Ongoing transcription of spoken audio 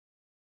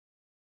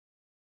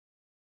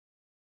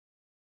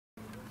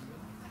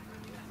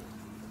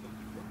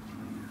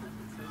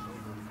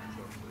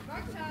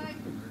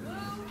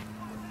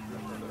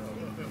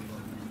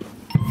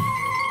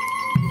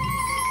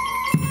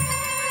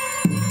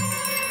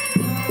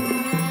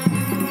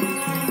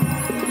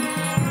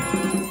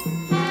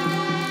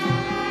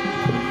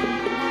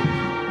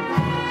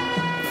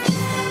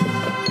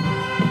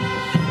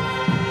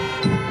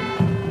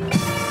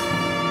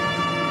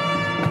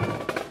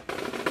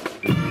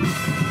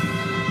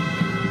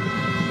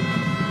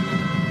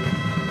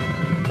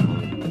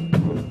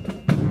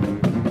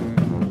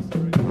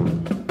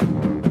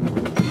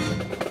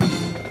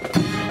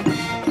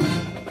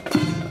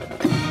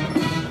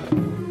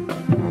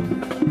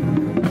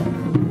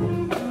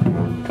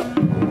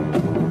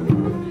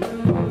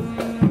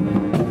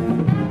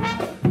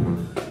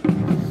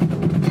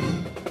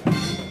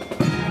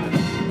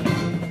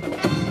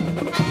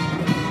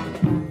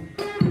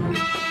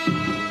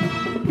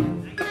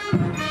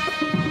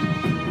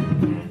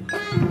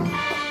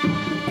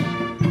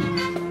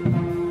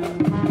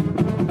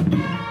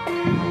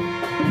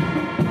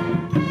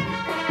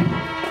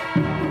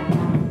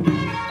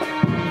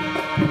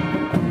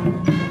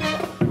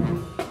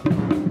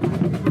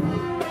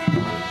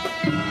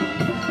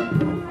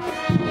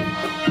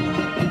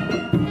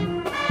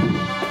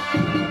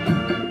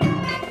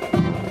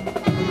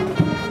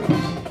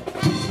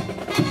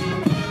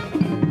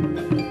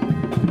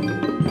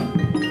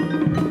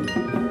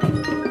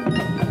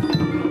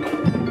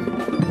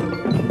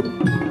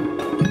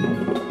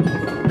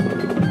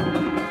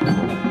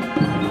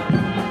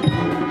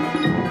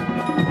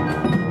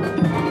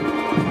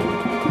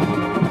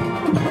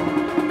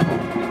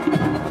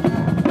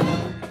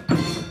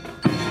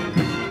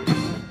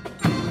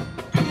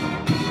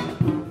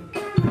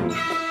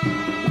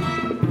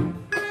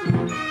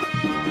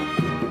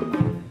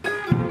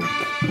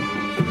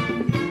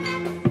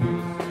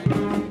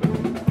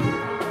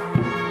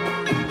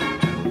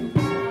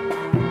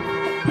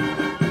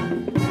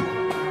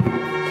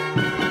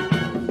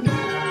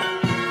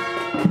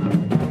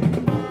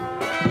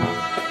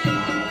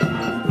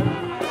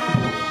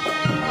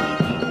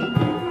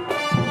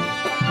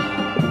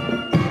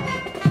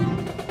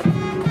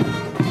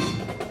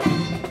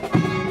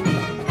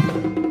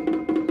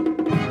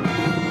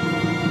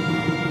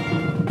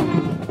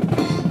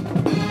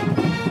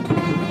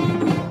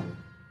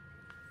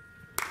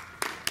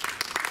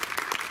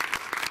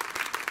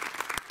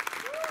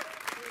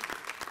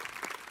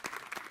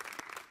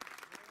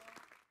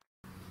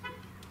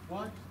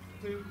1,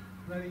 2,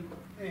 ready,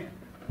 and.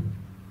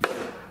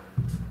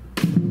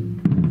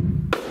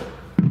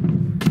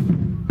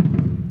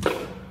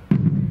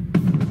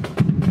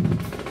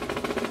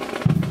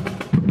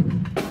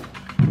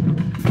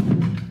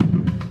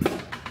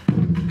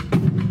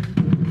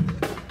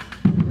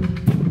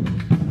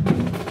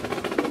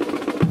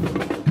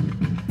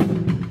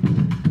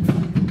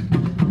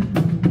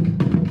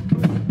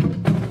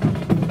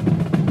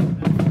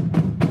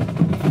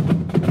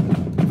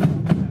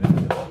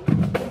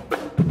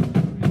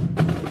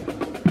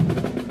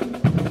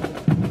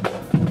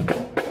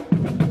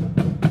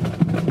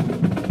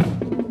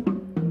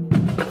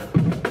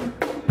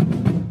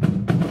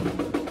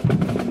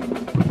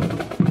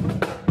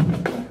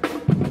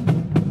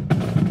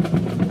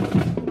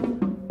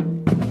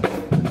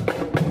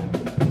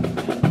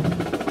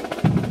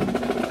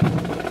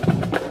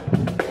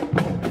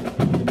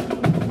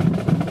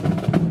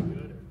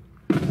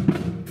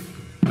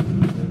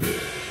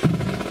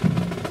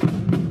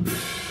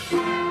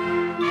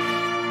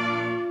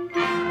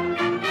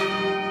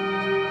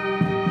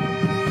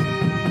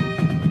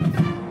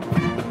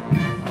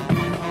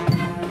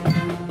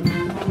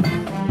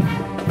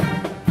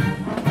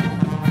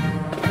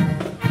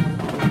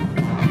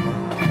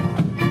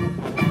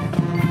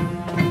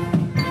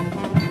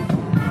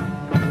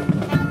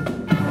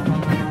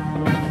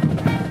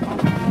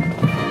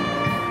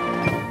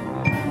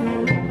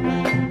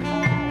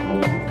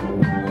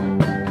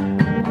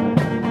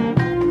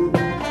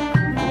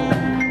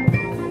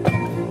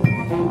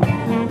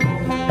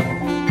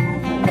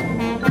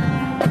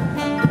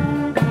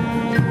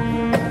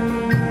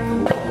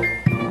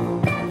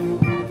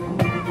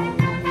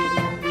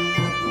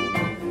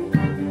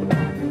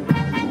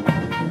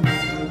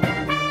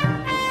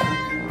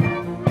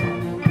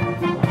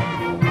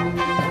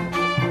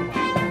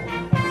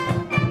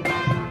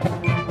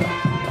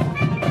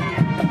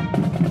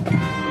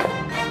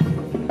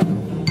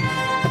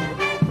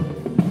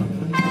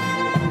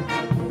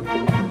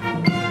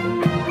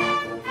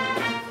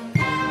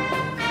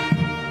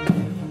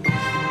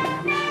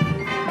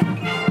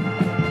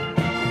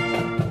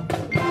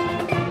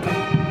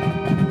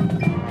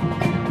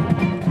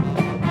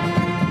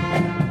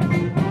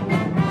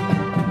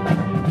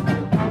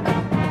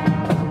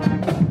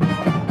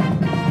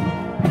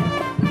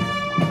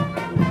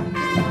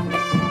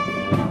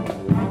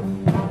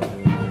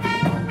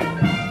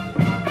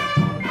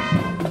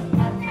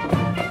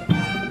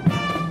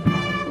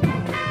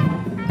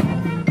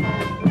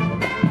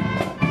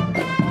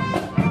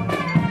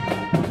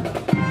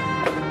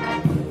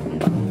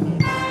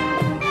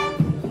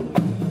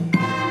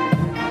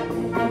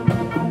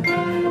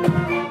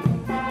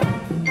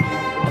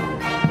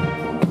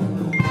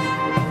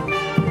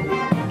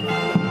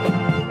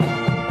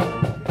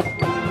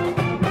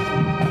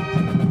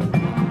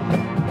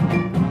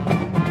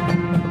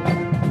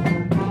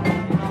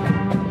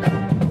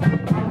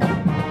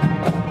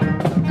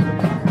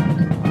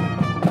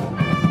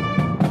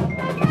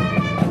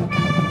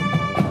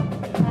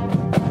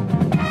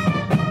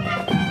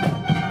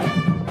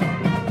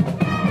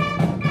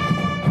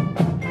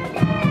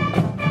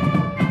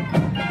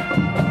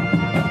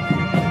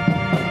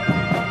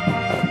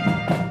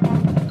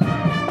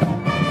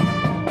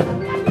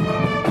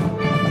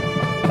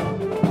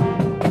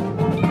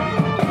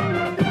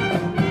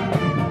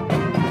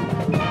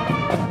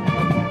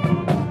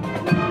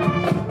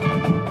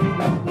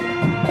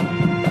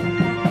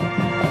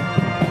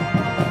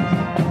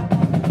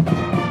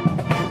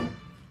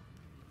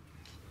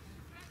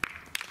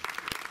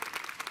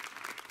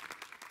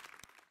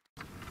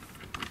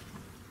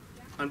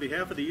 On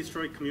behalf of the East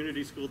Troy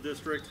Community School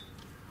District,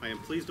 I am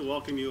pleased to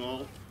welcome you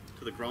all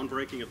to the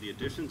groundbreaking of the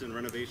additions and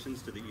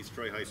renovations to the East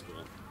Troy High School.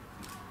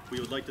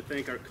 We would like to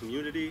thank our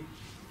community,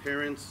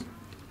 parents,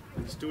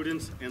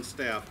 students, and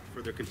staff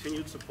for their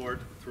continued support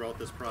throughout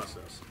this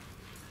process.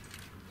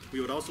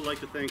 We would also like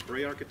to thank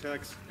Bray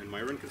Architects and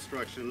Myron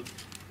Construction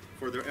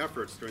for their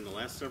efforts during the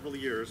last several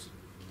years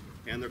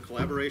and their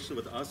collaboration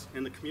with us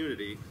and the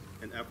community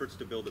in efforts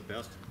to build the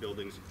best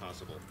buildings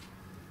possible.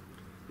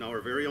 Now our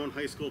very own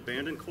high school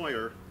band and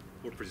choir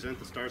will present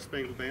the Star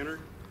Spangled Banner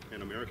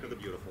and America the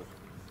Beautiful.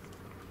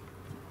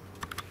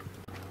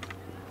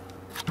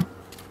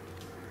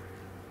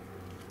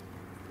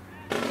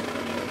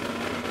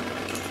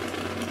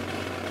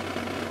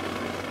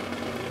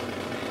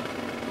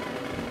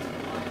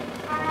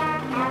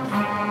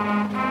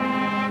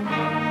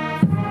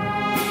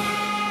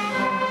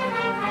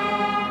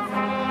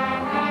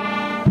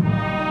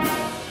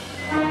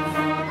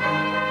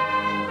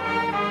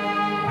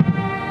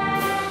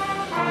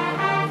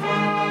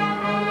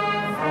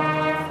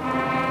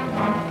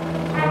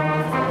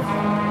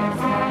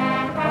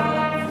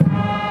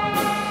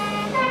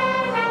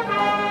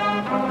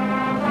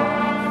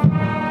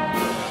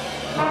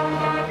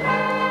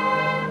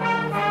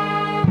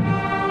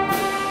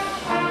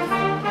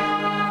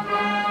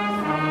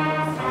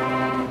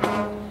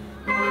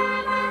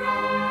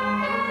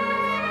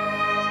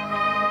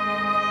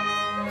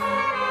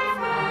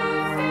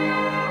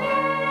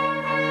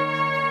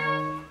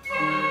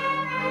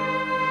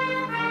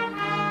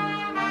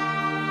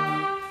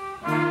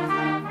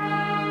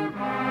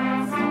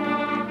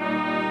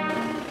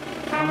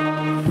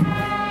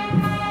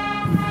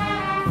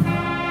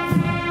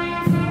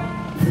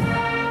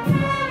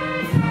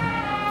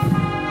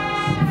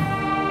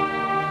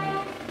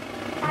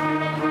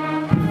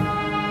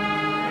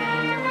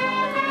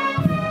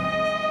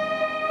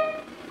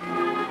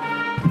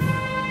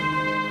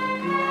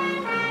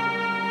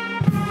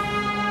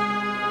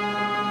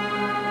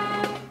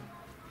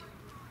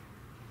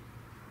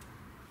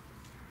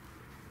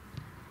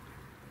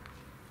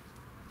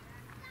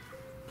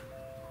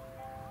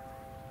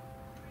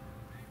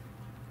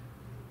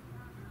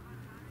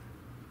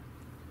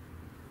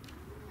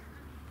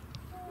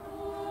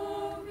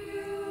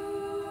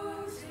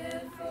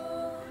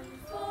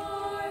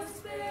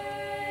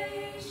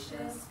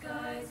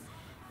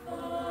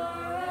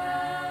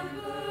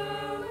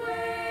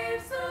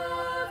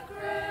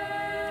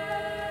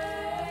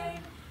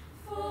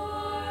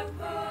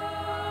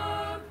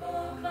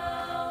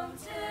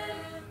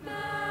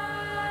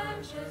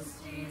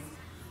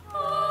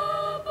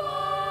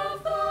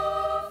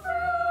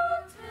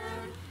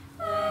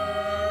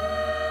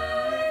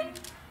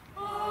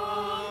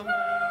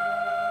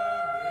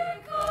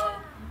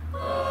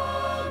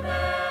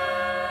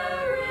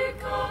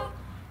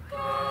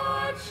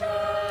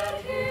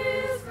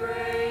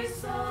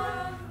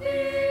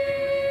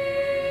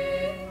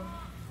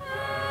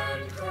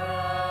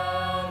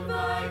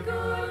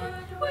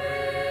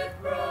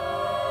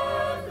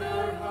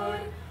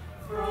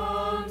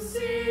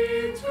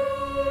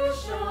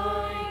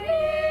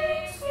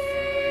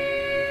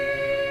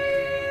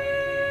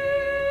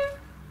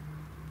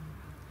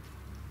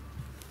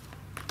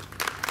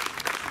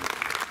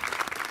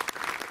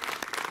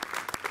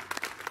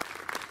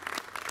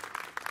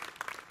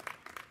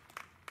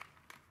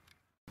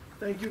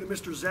 Thank you to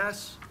Mr.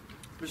 Zess,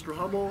 Mr.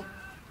 Hummel,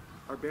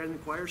 our band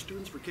and choir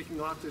students for kicking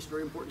off this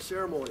very important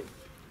ceremony.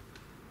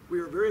 We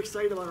are very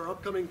excited about our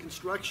upcoming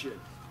construction.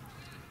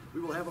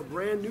 We will have a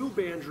brand new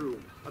band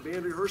room, a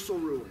band rehearsal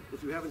room.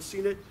 If you haven't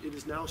seen it, it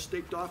is now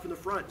staked off in the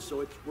front,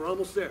 so we're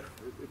almost there.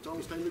 It's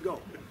almost time to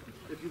go.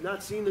 If you've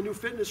not seen the new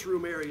fitness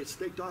room area, it's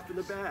staked off in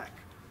the back.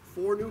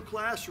 4 new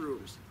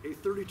classrooms, a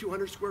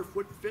 3,200 square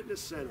foot fitness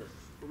center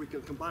where we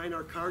can combine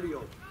our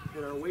cardio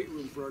and our weight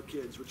room for our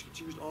kids, which gets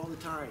used all the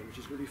time, which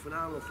is going to be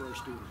phenomenal for our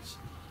students.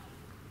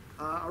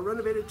 Our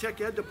renovated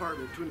tech ed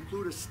department to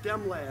include a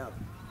STEM lab,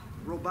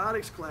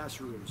 robotics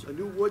classrooms, a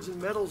new woods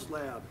and metals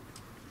lab,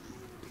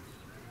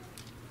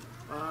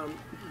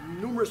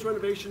 numerous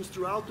renovations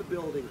throughout the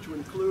building to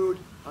include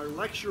our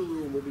lecture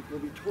room will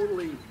be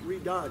totally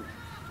redone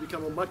to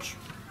become a much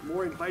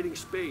more inviting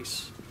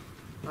space.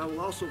 We'll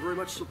also very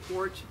much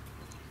support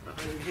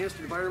an enhanced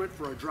environment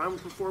for our drama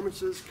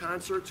performances,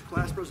 concerts,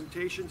 class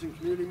presentations, and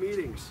community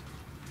meetings.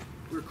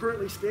 We're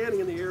currently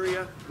standing in the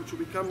area which will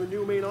become the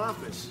new main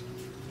office.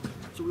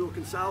 So we will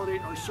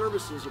consolidate our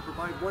services and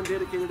provide one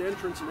dedicated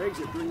entrance and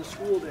exit during the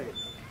school day.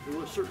 It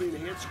will certainly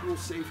enhance school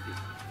safety.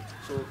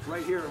 So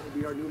right here will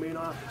be our new main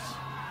office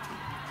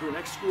for the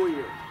next school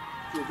year.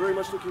 We're very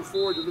much looking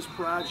forward to this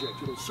project.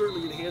 It will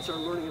certainly enhance our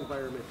learning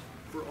environment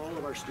for all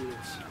of our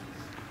students.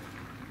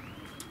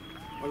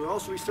 There will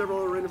also be several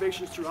other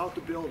renovations throughout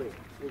the building,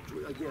 which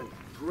will, again,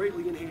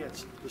 greatly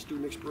enhance the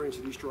student experience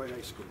at East Troy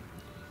High School.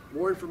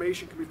 More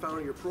information can be found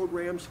in your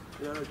programs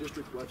and on our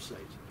district website.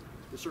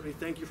 And certainly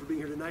thank you for being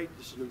here tonight.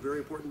 This is a very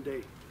important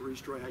day for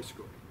East Troy High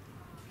School.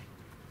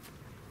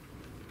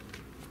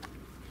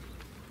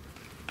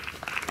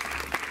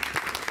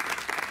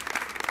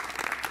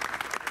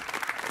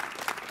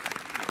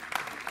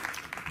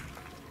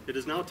 It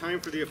is now time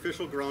for the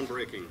official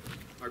groundbreaking.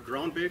 Our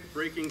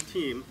groundbreaking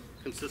team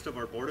consists of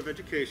our Board of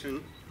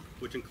Education,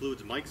 which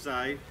includes Mike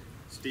Zai,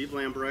 Steve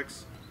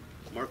Lambrex,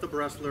 Martha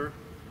Bressler,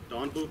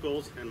 Dawn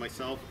Buchholz, and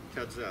myself,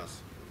 Ted Zess.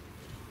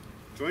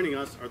 Joining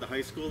us are the high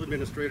school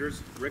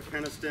administrators, Rick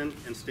Peniston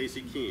and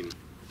Stacy Keene.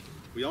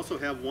 We also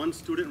have one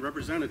student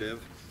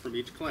representative from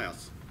each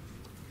class.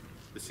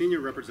 The senior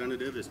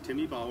representative is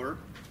Timmy Bauer,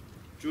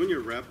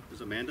 junior rep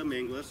is Amanda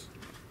Manglis,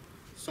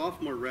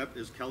 sophomore rep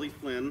is Kelly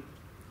Flynn,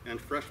 and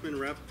freshman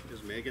rep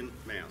is Megan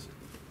Mast.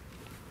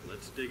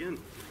 Let's dig in.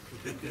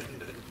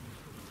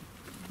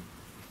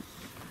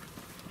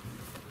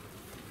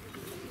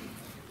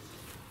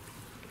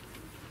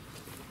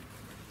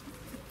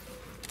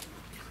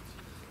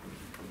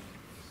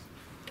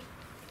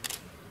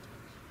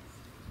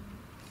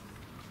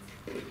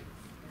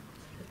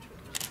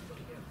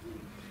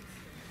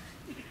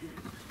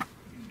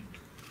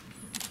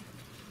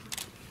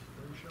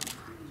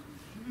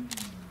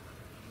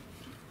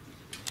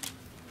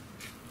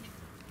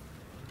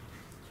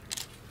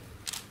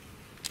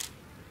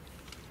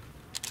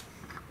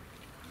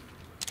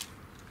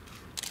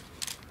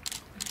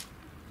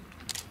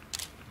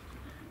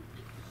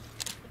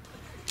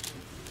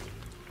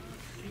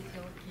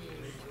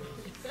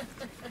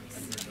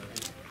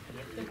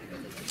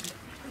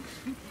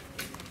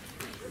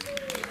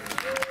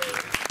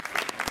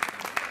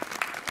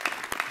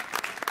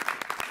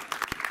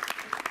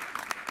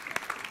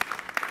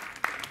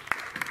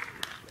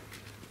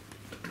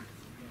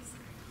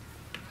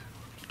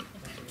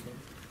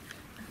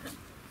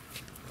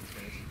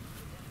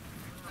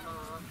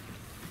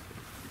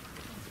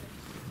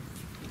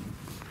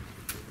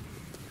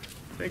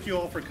 Thank you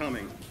all for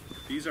coming.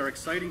 These are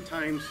exciting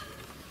times.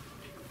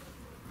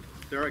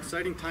 There are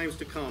exciting times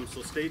to come,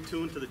 so stay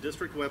tuned to the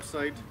district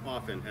website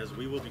often, as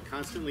we will be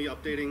constantly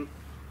updating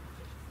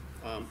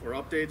or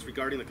updates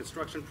regarding the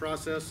construction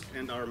process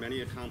and our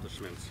many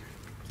accomplishments.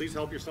 Please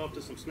help yourself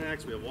to some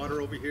snacks. We have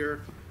water over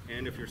here,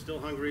 and if you're still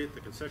hungry,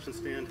 the concession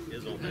stand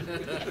is open.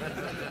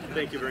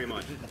 Thank you very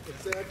much.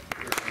 That's it.